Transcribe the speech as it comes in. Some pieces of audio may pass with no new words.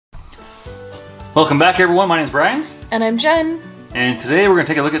Welcome back everyone, my name is Brian. And I'm Jen. And today we're going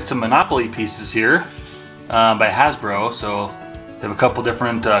to take a look at some Monopoly pieces here by Hasbro. So they have a couple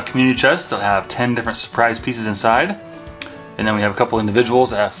different community chests that have 10 different surprise pieces inside. And then we have a couple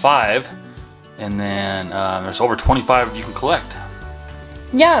individuals that have 5. And then there's over 25 you can collect.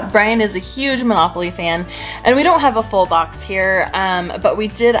 Yeah, Brian is a huge Monopoly fan, and we don't have a full box here, but we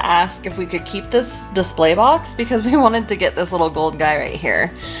did ask if we could keep this display box because we wanted to get this little gold guy right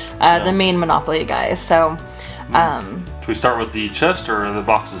here, the main Monopoly guy. So, should we start with the chest or the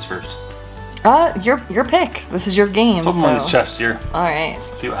boxes first? Your pick. This is your game. Open one of these chests here. All right.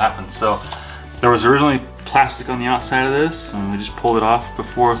 See what happens. So, there was originally plastic on the outside of this, and we just pulled it off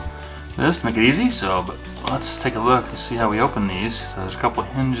before this to make it easy. So, but let's take a look and see how we open these. So there's a couple of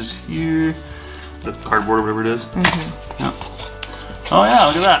hinges here, the cardboard or whatever it is. Yep. Oh yeah,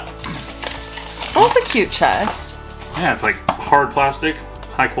 look at that. Oh, it's a cute chest. Yeah, it's like hard plastic,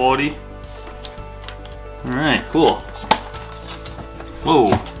 high quality. All right, cool. Whoa.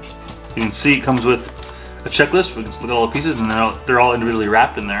 You can see it comes with a checklist. We can look at all the pieces, and they're all individually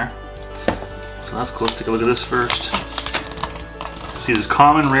wrapped in there. So that's cool. Let's take a look at this first. Let's see, there's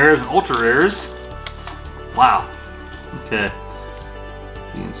common rares and ultra rares. Wow. Okay.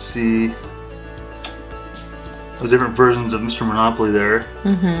 You can see the different versions of Mr. Monopoly there.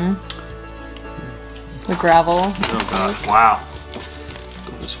 The gravel. Oh gosh, wow.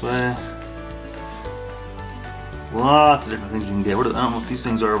 Go this way. Lots of different things you can get. I don't know what these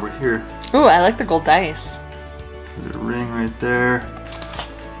things are over here. Ooh, I like the gold dice. There's a ring right there.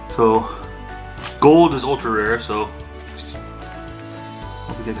 So, gold is ultra rare, so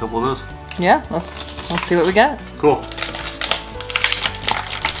hope we get a couple of those. Yeah, let's see what we got. Cool.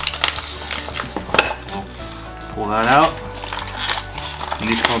 We'll pull that out. And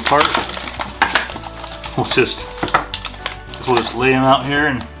these come apart. We'll just lay them out here,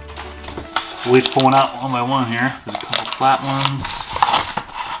 and we'll each pull one out one by one here. There's a couple flat ones.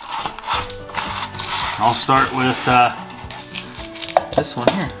 I'll start with this one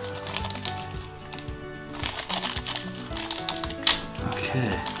here.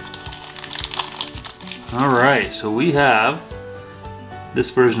 Okay. Alright, so we have this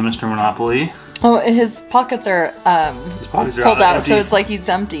version of Mr. Monopoly. Oh, his pockets are pulled out, empty. so it's like he's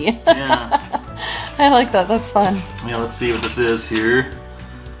empty. Yeah. I like that, that's fun. Yeah, let's see what this is here.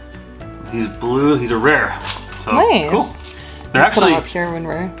 He's blue, he's a rare. So, nice. Cool. Put them up here when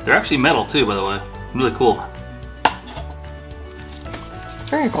they're actually metal too, by the way. Really cool.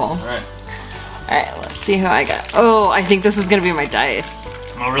 Very cool. Alright. Alright, let's see who I got. Oh, I think this is gonna be my dice.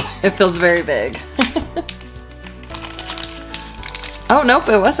 Oh, really? It feels very big. Oh, nope,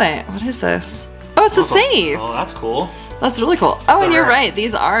 it wasn't. What is this? Oh, it's a safe. Oh, that's cool. That's really cool. Oh, and you're right.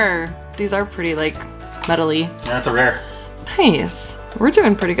 These are pretty, like, metally. Yeah, that's a rare. Nice. We're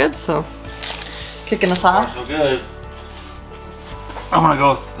doing pretty good, so kicking us off. So good. I want to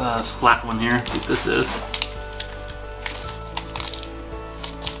go with this flat one here. See what this is.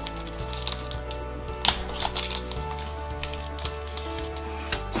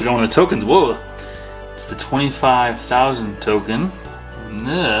 So we're going with the tokens. Whoa. It's the 25,000 token. And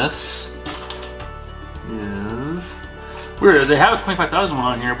this is weird. They have a 25,000 one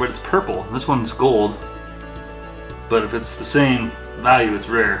on here, but it's purple. This one's gold. But if it's the same value, it's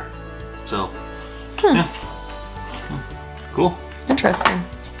rare. So, yeah. Cool. Interesting.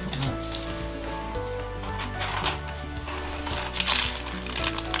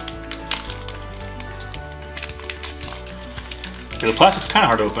 Okay, the plastic's kind of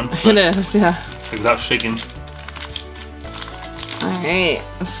hard to open. It is, yeah. Without shaking. Alright,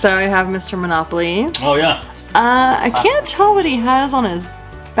 so I have Mr. Monopoly. Oh, yeah. I can't tell what he has on his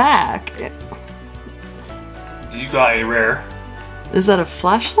back. You got a rare. Is that a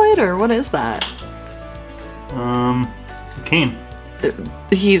flashlight or what is that? A cane.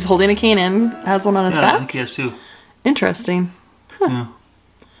 He's holding a cane and has one on his back? I think he has 2. Interesting. Huh.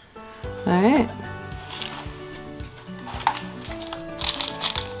 Yeah. Alright.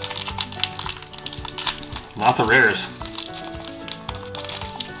 Lots of rares.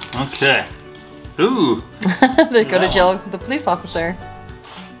 Okay. Ooh. They go to jail with the police officer.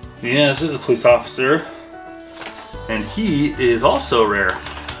 Yeah, this is a police officer. And he is also rare.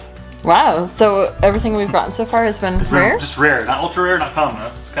 Wow, so everything we've gotten so far has been rare? Just rare, not ultra rare, not common.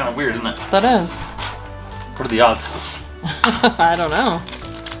 That's kind of weird, isn't it? That is. What are the odds? I don't know.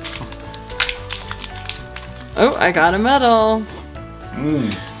 Oh, I got a medal.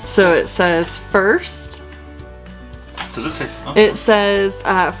 So it says first. Does it say? Oh. It says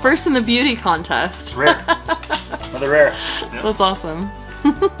first in the beauty contest. Rare. Another rare. Yep. That's awesome.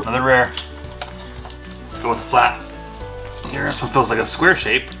 Another rare. Let's go with flat. Here, this one feels like a square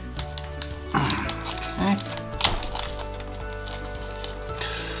shape. Okay.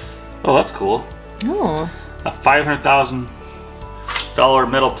 Oh, that's cool. Oh. A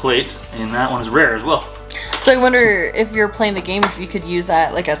 $500,000 metal plate, and that one is rare as well. So I wonder if you're playing the game, if you could use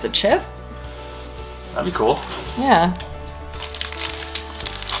that like as a chip. That'd be cool. Yeah.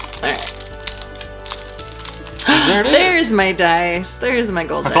 All right. There it is. There's my dice. There's my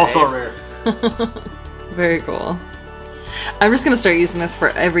gold That's dice. also rare. Very cool. I'm just gonna start using this for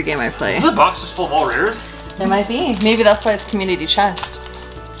every game I play. Is the box just full of all rares? It might be. Maybe that's why it's community chest.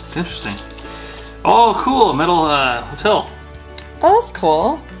 Interesting. Oh, cool. Metal hotel. Oh, that's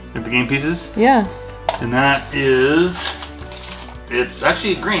cool. With the game pieces. Yeah. And that is... It's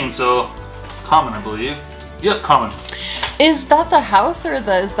actually green, so common, I believe. Yep, common. Is that the house or is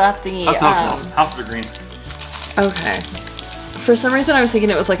that the... That's the hotel. Houses are green. Okay. For some reason I was thinking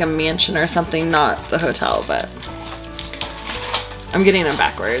it was like a mansion or something, not the hotel, but... I'm getting them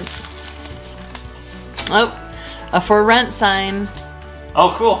backwards. Oh, a for rent sign.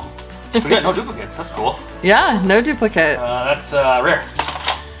 Oh, cool. We got no duplicates. That's cool. Yeah, no duplicates. That's rare.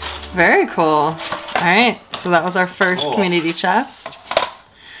 Very cool. Alright, so that was our first Cool. community chest.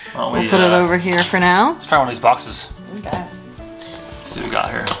 Well, We'll put it over here for now. Let's try one of these boxes. Okay. Let's see what we got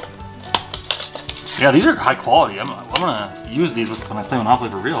here. Yeah, these are high quality. I'm gonna use these when I play Monopoly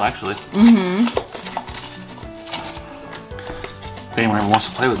for real, actually. Mm-hmm. If anyone ever wants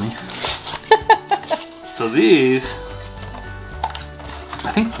to play with me. So these,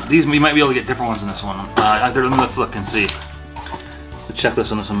 I think these we might be able to get different ones in this one. Let's look and see. The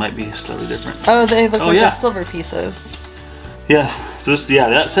checklist on this one might be slightly different. Oh, they look like yeah. they're silver pieces. Yeah. So this,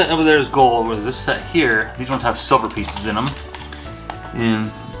 that set over there is gold. Whereas this set here, these ones have silver pieces in them.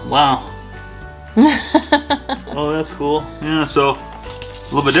 And wow. Oh, that's cool. Yeah. So a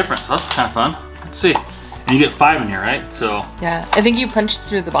little bit different. So that's kind of fun. Let's see. And you get 5 in here, right? So. Yeah, I think you punched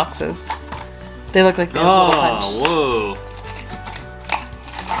through the boxes. They look like they have a little punch. Oh, whoa.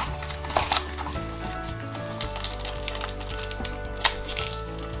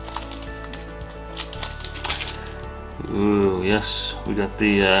 Ooh, yes, we got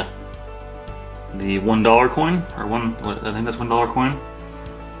the $1 coin, or I think that's $1 coin,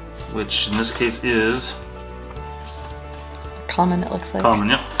 which in this case is Common, it looks like. common.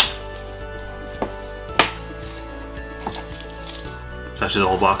 Yep. It's actually the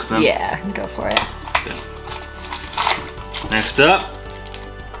whole box then. Yeah, go for it. Okay. Next up.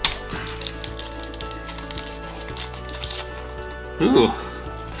 Ooh,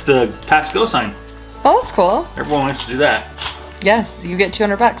 it's the pass go sign. Oh, that's cool. Everyone likes to do that. Yes, you get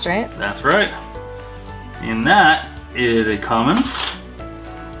 200 bucks, right? That's right. And that is a common.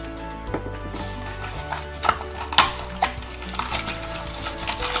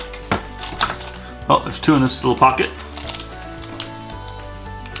 Oh, there's 2 in this little pocket.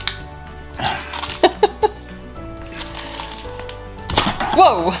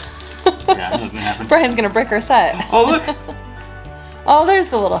 Whoa! Yeah, I knew it was gonna happen. Brian's gonna brick our set. Oh, look! Oh, there's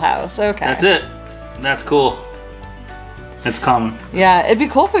the little house. Okay. That's it. That's cool. It's common. Yeah, it'd be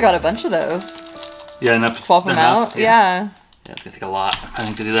cool if we got a bunch of those. Yeah, enough. Swap them out. Yeah. Yeah, it's gonna take a lot, I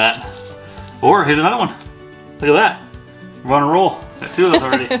think, to do that. Or here's another one. Look at that. We're on a roll. Got 2 of those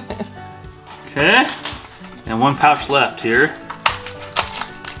already. Okay. And 1 pouch left here.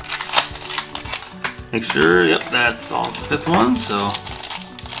 Make sure, yep, that's all the 5th one, so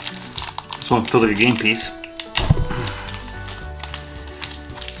this one feels like a game piece.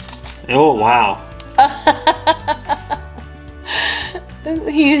 Oh, wow.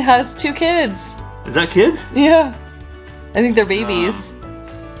 He has 2 kids. Is that kids? Yeah. I think they're babies.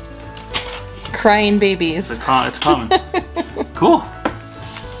 Crying babies. It's common. Cool.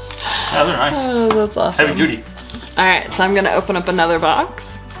 Yeah, they're nice. Oh, that's awesome. Heavy duty. Alright, so I'm gonna open up another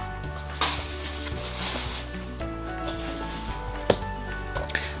box.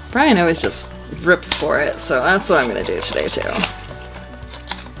 Brian always just rips for it, so that's what I'm gonna do today too.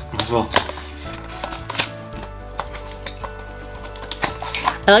 As well.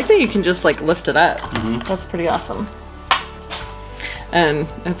 I like that you can just like lift it up. Mm-hmm. That's pretty awesome. And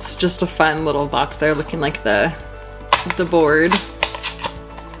it's just a fun little box there, looking like the board.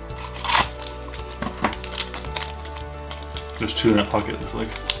 There's 2 in that pocket, looks like.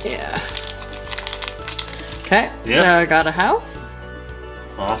 Yeah. Okay, Yep. so I got a house.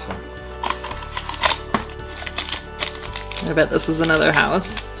 Awesome. I bet this is another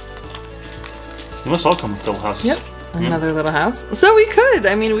house. They must all come with double houses. Yep, another little house. So we could,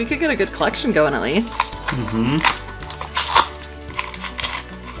 I mean, we could get a good collection going at least. Mm-hmm.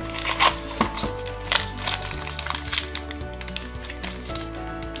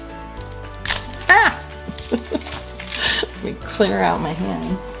 Let me clear out my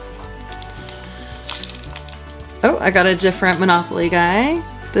hands. Oh, I got a different Monopoly guy.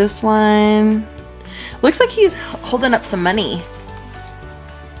 This one looks like he's holding up some money.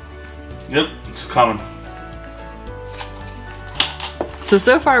 Yep, it's common.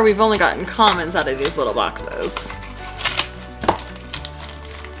 So far we've only gotten commons out of these little boxes.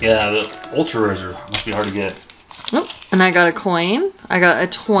 Yeah, the ultra rares must be hard to get. Oh, and I got a coin. I got a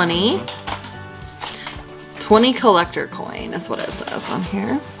 20. 20 collector coin is what it says on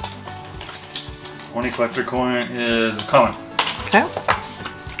here. 20 collector coin is common. Okay.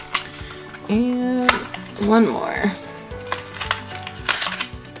 And one more.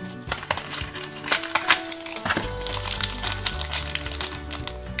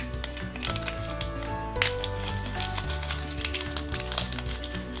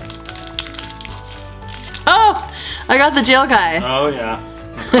 Oh, I got the jail guy. Oh yeah,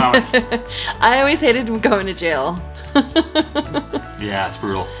 that's common. I always hated him going to jail. Yeah, it's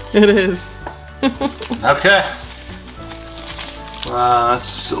brutal. It is. Okay.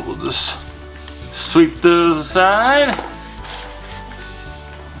 So we'll just sweep those aside.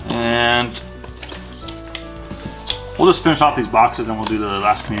 And we'll just finish off these boxes and we'll do the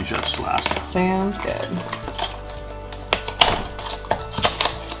last community chest last. Sounds good.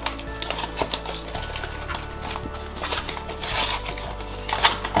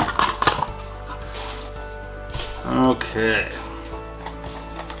 Okay.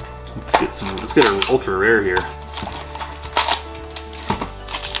 Let's get an ultra rare here.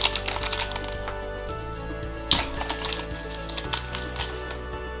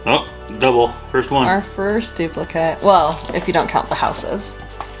 Oh, double. First one. Our first duplicate. Well, if you don't count the houses.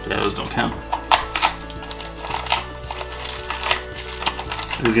 Yeah, those don't count.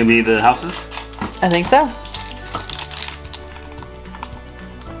 Is it gonna be the houses? I think so.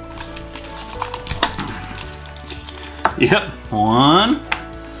 Yep. One.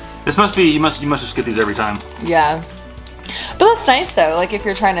 This must be, you must just get these every time. Yeah. But that's nice though, like if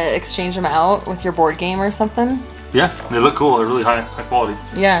you're trying to exchange them out with your board game or something. Yeah, they look cool. They're really high quality.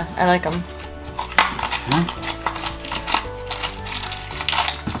 Yeah, I like them.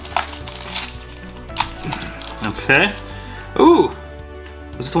 Okay. Ooh.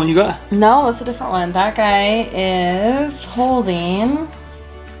 Was this the one you got? No, that's a different one. That guy is holding...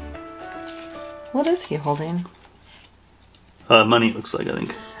 What is he holding? Money, it looks like, I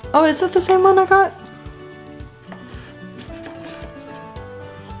think. Oh, is it the same one I got?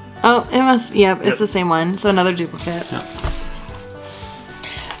 Oh, it must, yep, it's the same one. So another duplicate. Yep.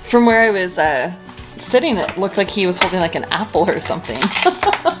 From where I was sitting, it looked like he was holding like an apple or something.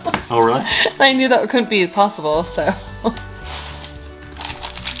 Oh, really? I knew that couldn't be possible, so.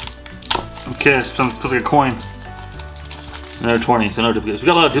 Okay, it feels like a coin. Another 20, so no duplicates. We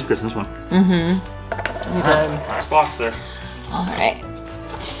got a lot of duplicates in this one. Mm-hmm. We did. Nice box there. All right.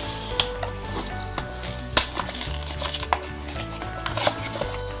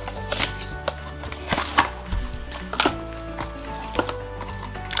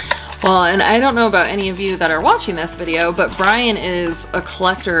 Well, and I don't know about any of you that are watching this video, but Brian is a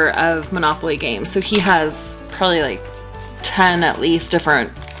collector of Monopoly games. So he has probably like 10 at least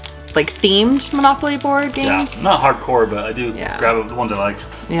different like themed Monopoly board games. Yeah, not hardcore, but I do grab the ones I like.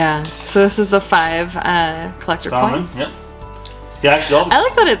 Yeah, so this is a 5 collector coin. Yep. Yeah, actually, I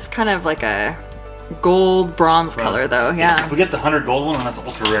like that it's kind of like a gold bronze color though, yeah. If we get the 100 gold one, that's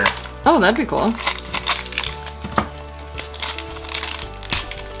ultra rare. Oh, that'd be cool.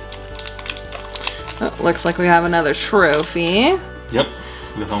 Oh, looks like we have another trophy. Yep.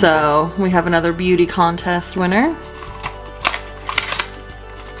 So we have another beauty contest winner.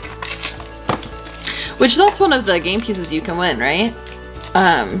 Which that's one of the game pieces you can win, right?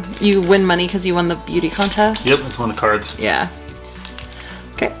 You win money because you won the beauty contest. Yep, it's one of the cards. Yeah.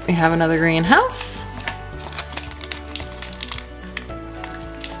 Okay, we have another greenhouse.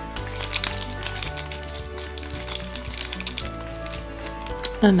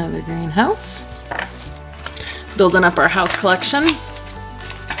 Another greenhouse. Building up our house collection.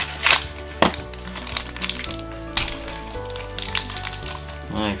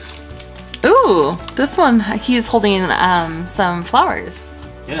 Nice. Ooh, this one, he's holding some flowers.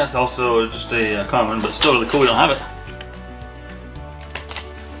 Yeah, it's also just a common, but still really cool we don't have it.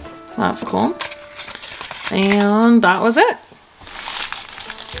 That's cool. And that was it.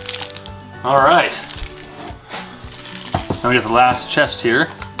 All right. Now we have the last chest here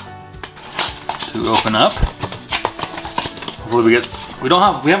to open up. Hopefully we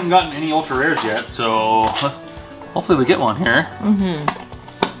haven't gotten any ultra rares yet, so hopefully we get one here. Mm-hmm.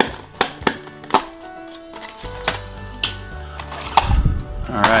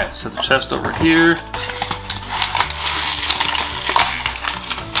 All right, set the chest over here.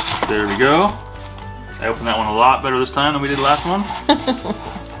 There we go. I opened that one a lot better this time than we did the last one.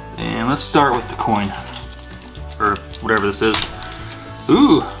 And let's start with the coin. Or whatever this is.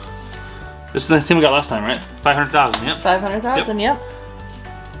 Ooh! This is the same we got last time, right? 500,000, yep. 500,000, yep.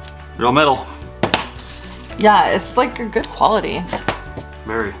 Real metal. Yeah, it's like a good quality.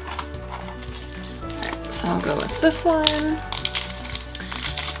 Very. So I'll go with this one.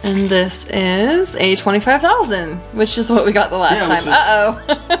 And this is a 25,000, which is what we got the last time. Uh-oh.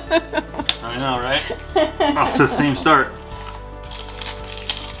 I know, right? Off to the same start.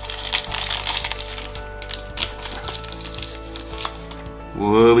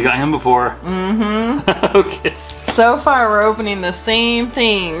 Whoa, we got him before. Mm-hmm. Okay. So far, we're opening the same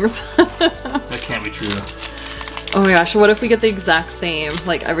things. That can't be true. Oh my gosh, what if we get the exact same?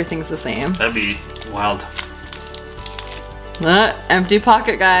 Like, everything's the same. That'd be wild. Empty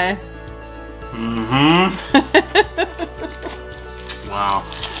pocket guy. Mm-hmm. Wow.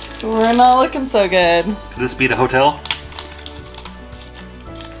 We're not looking so good. Could this be the hotel?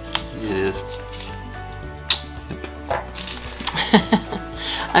 It is.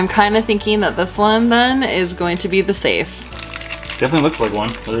 I'm kind of thinking that this one then is going to be the safe. Definitely looks like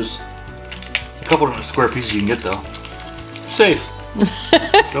one. There's a couple different square pieces you can get though. Safe.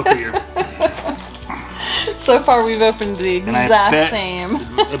 Go figure. So far we've opened the exact same.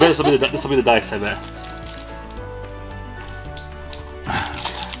 I bet this will be the dice, I bet.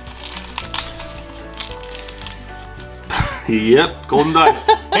 Yep, golden dice.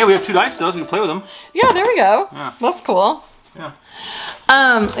 Hey, we have 2 dice though, so we can play with them. Yeah, there we go. Yeah. That's cool. Yeah.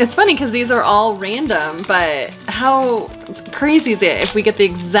 It's funny because these are all random, but how crazy is it if we get the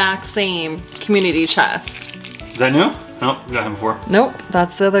exact same community chest? Is that new? Nope, we got him before. Nope,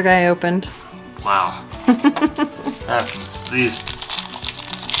 that's the other guy I opened. Wow. That's these.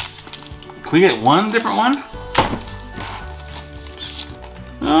 Can we get one different one?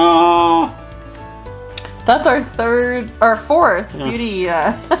 Oh. That's our fourth beauty.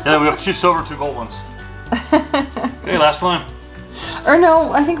 Yeah, we have 2 silver, 2 gold ones. Okay, last one. Or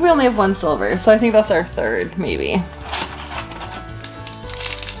no, I think we only have 1 silver, so I think that's our 3rd, maybe.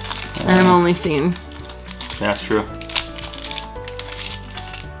 I'm only seeing. That's true.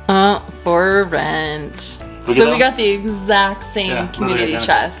 For rent. So we got the exact same community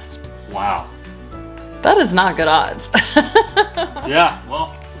chest. Wow. That is not good odds. Yeah,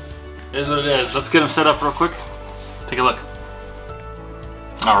 well, it is what it is. Let's get them set up real quick. Take a look.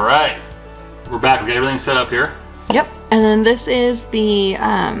 All right, we're back. We got everything set up here. Yep, and then this is the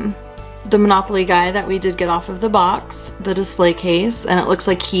Monopoly guy that we did get off of the box, the display case, and it looks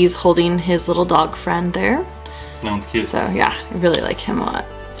like he's holding his little dog friend there. That one's cute. So yeah, I really like him a lot.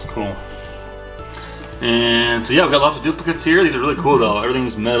 Cool. And so yeah, we've got lots of duplicates here. These are really cool though.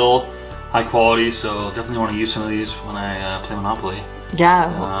 Everything's metal, high quality, so definitely want to use some of these when I play Monopoly.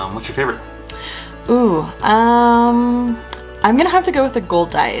 Yeah. What's your favorite? Ooh, I'm gonna have to go with the gold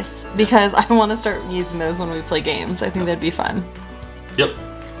dice because I want to start using those when we play games. I think that'd be fun. Yep.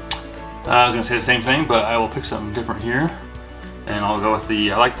 I was gonna say the same thing, but I will pick something different here, and I'll go with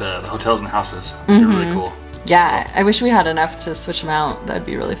I like the hotels and houses. They're really cool. Yeah, I wish we had enough to switch them out. That'd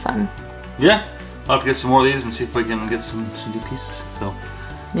be really fun. Yeah, I'll have to get some more of these and see if we can get some new pieces. So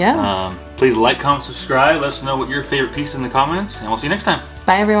yeah. Please like, comment, subscribe. Let us know what your favorite piece is in the comments, and we'll see you next time.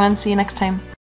 Bye everyone. See you next time.